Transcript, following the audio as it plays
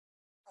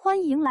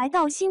欢迎来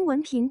到新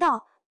闻频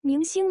道，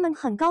明星们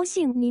很高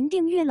兴您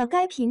订阅了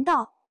该频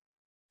道。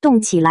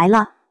动起来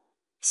了！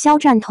肖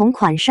战同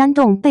款山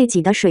洞被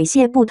挤得水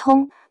泄不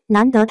通，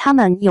难得他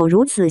们有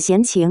如此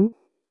闲情。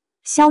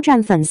肖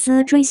战粉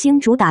丝追星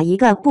主打一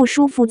个不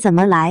舒服怎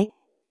么来？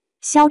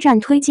肖战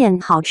推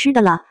荐好吃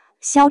的了，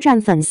肖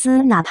战粉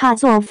丝哪怕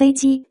坐飞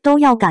机都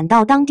要赶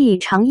到当地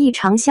尝一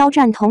尝肖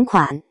战同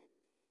款。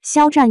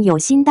肖战有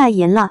新代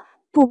言了，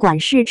不管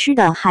是吃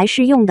的还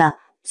是用的，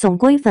总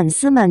归粉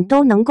丝们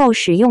都能够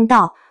使用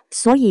到，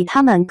所以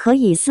他们可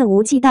以肆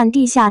无忌惮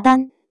地下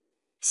单。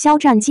肖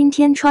战今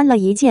天穿了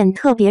一件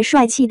特别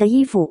帅气的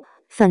衣服，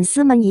粉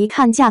丝们一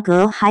看价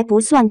格还不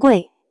算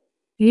贵，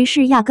于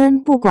是压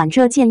根不管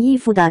这件衣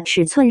服的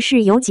尺寸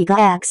是有几个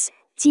X，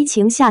 激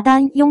情下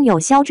单拥有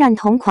肖战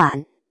同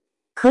款。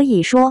可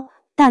以说，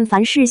但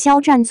凡是肖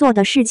战做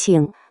的事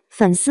情，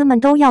粉丝们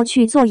都要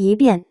去做一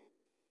遍。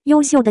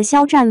优秀的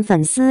肖战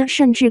粉丝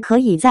甚至可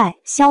以在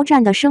肖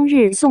战的生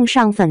日送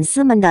上粉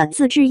丝们的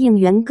自制应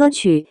援歌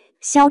曲。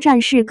肖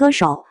战是歌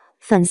手，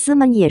粉丝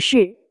们也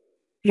是。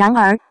然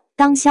而，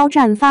当肖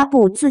战发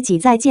布自己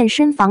在健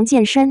身房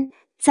健身，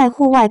在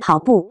户外跑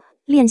步、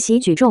练习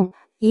举重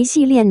一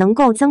系列能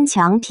够增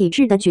强体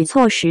质的举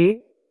措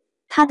时，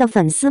他的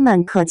粉丝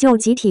们可就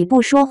集体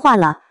不说话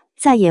了，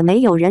再也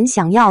没有人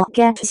想要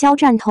get 肖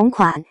战同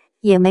款，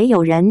也没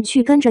有人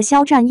去跟着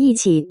肖战一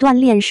起锻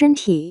炼身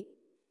体。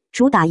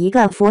主打一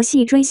个佛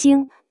系追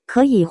星，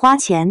可以花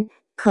钱，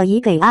可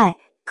以给爱，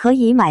可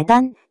以买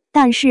单，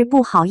但是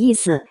不好意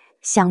思，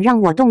想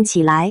让我动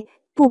起来，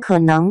不可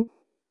能。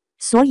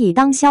所以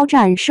当肖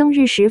战生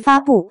日时发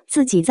布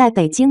自己在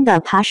北京的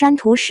爬山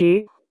图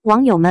时，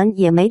网友们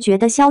也没觉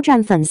得肖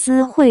战粉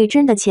丝会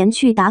真的前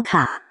去打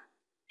卡。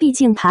毕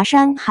竟爬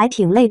山还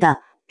挺累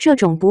的，这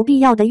种不必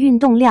要的运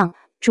动量，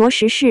着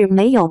实是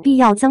没有必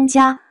要增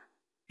加。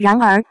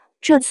然而，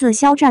这次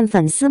肖战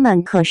粉丝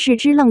们可是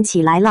支棱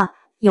起来了。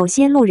有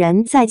些路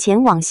人在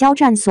前往肖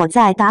战所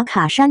在打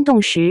卡山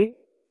洞时，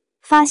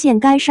发现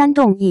该山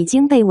洞已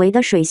经被围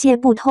得水泄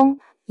不通，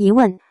一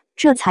问，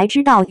这才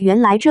知道原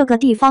来这个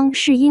地方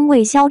是因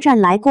为肖战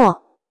来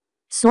过，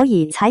所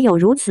以才有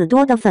如此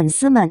多的粉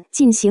丝们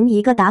进行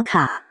一个打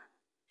卡。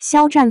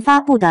肖战发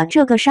布的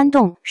这个山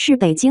洞是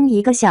北京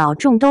一个小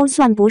众都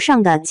算不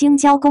上的京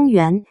郊公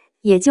园，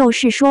也就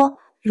是说，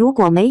如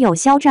果没有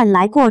肖战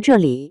来过这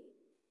里，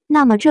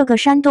那么这个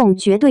山洞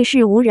绝对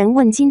是无人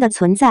问津的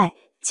存在。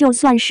就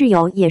算是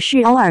有，也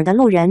是偶尔的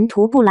路人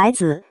徒步来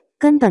子，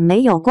根本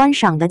没有观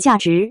赏的价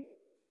值。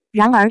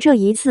然而这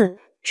一次，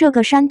这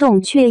个山洞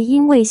却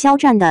因为肖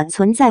战的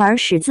存在而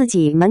使自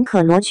己门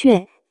可罗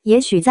雀。也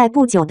许在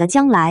不久的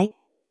将来，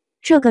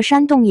这个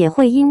山洞也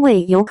会因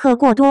为游客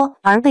过多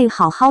而被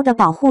好好的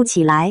保护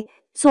起来，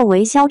作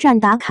为肖战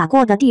打卡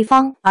过的地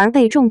方而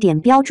被重点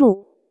标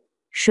注。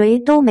谁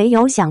都没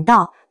有想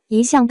到，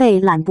一向被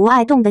懒不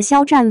爱动的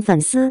肖战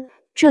粉丝，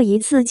这一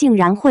次竟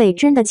然会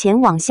真的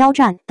前往肖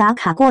战打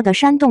卡过的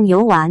山洞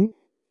游玩。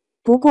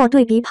不过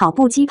对比跑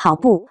步机跑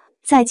步，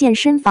在健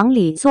身房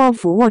里做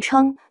俯卧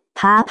撑、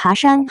爬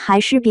山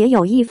还是别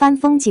有一番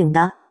风景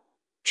的。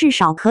至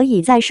少可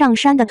以在上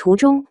山的途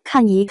中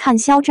看一看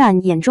肖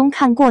战眼中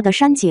看过的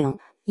山景，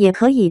也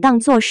可以当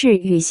作是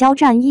与肖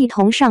战一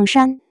同上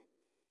山。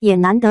也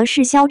难得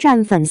是肖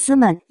战粉丝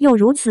们又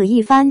如此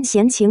一番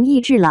闲情逸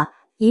致了，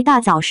一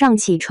大早上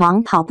起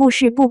床跑步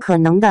是不可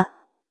能的。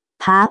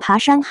爬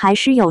山还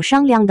是有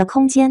商量的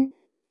空间。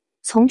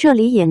从这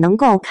里也能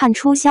够看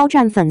出肖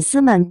战粉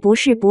丝们不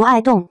是不爱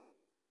动，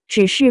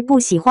只是不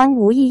喜欢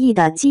无意义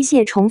的机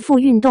械重复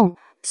运动，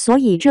所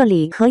以这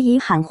里可以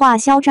喊话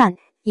肖战，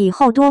以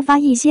后多发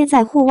一些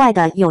在户外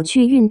的有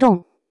趣运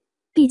动。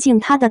毕竟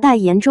他的代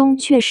言中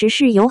确实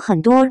是有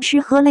很多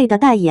吃喝类的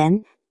代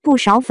言，不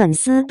少粉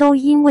丝都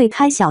因为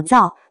开小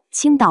灶、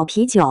青岛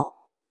啤酒、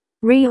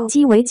Rio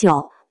鸡尾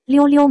酒、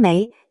溜溜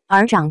梅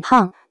而长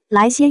胖。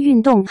来些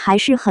运动还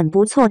是很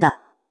不错的，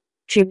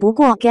只不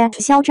过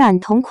get 肖战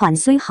同款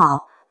虽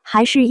好，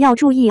还是要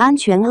注意安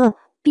全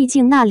毕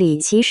竟那里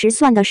其实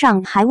算得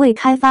上还未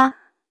开发，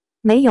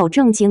没有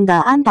正经的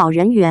安保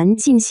人员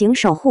进行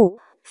守护，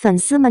粉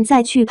丝们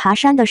在去爬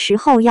山的时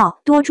候要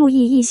多注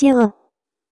意一些